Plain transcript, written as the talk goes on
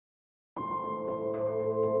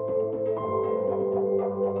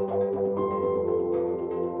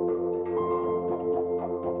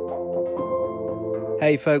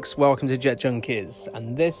Hey folks, welcome to Jet Junkies,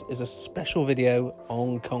 and this is a special video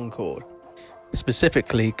on Concorde,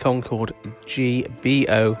 specifically Concorde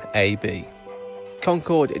G-BOAB.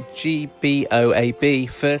 Concorde G-BOAB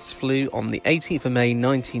first flew on the 18th of May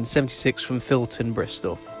 1976 from Filton,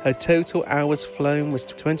 Bristol. Her total hours flown was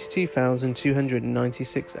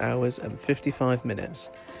 22,296 hours and 55 minutes.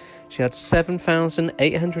 She had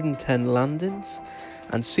 7,810 landings,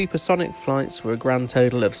 and supersonic flights were a grand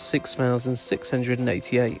total of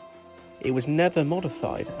 6,688. It was never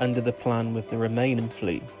modified under the plan with the remaining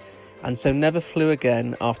fleet, and so never flew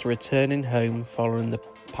again after returning home following the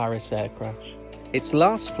Paris air crash. Its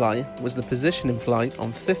last flight was the positioning flight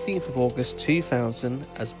on 15th of August 2000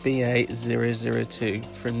 as BA002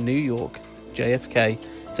 from New York JFK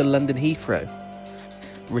to London Heathrow,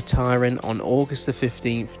 retiring on August the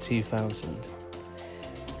 15th, 2000.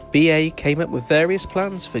 BA came up with various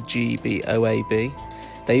plans for G-BOAB.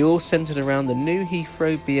 They all centred around the new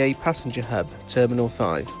Heathrow BA passenger hub, Terminal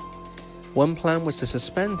 5. One plan was to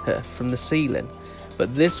suspend her from the ceiling,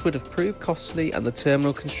 but this would have proved costly and the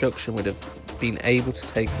terminal construction would have been able to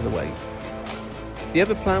take the weight. The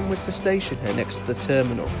other plan was to station her next to the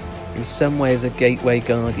terminal, in some way as a gateway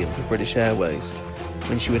guardian for British Airways,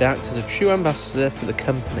 when she would act as a true ambassador for the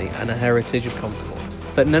company and a heritage of Concorde.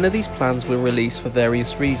 But none of these plans were released for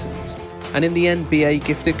various reasons, and in the end BA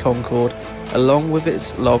gifted Concorde, along with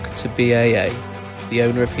its log, to BAA, the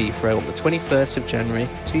owner of Heathrow, on the 21st of January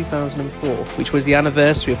 2004, which was the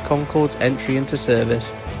anniversary of Concorde's entry into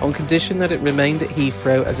service, on condition that it remained at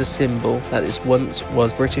Heathrow as a symbol that it once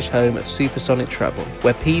was British home of supersonic travel,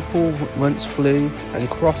 where people once flew and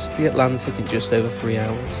crossed the Atlantic in just over 3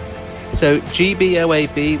 hours. So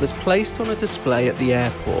G-BOAB was placed on a display at the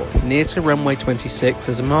airport near to runway 26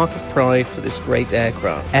 as a mark of pride for this great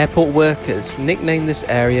aircraft. Airport workers nicknamed this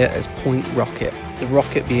area as Point Rocket, the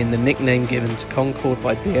rocket being the nickname given to Concorde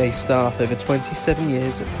by BA staff over 27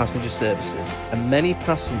 years of passenger services. And many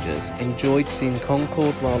passengers enjoyed seeing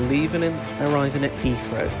Concorde while leaving and arriving at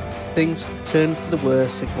Heathrow. Things turned for the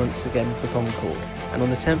worse once again for Concorde, and on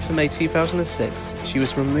the 10th of May 2006 she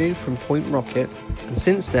was removed from Point Rocket, and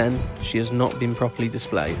since then she has not been properly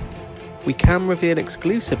displayed. We can reveal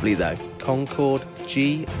exclusively though, Concorde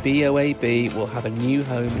G-BOAB will have a new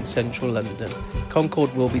home in central London.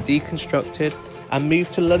 Concorde will be deconstructed and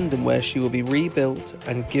moved to London, where she will be rebuilt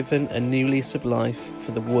and given a new lease of life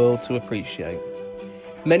for the world to appreciate.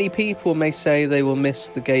 Many people may say they will miss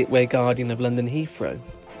the gateway guardian of London Heathrow,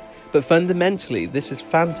 but fundamentally this is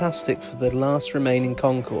fantastic for the last remaining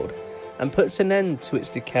Concorde and puts an end to its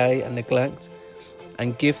decay and neglect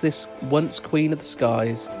and give this once queen of the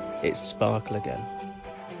skies its sparkle again.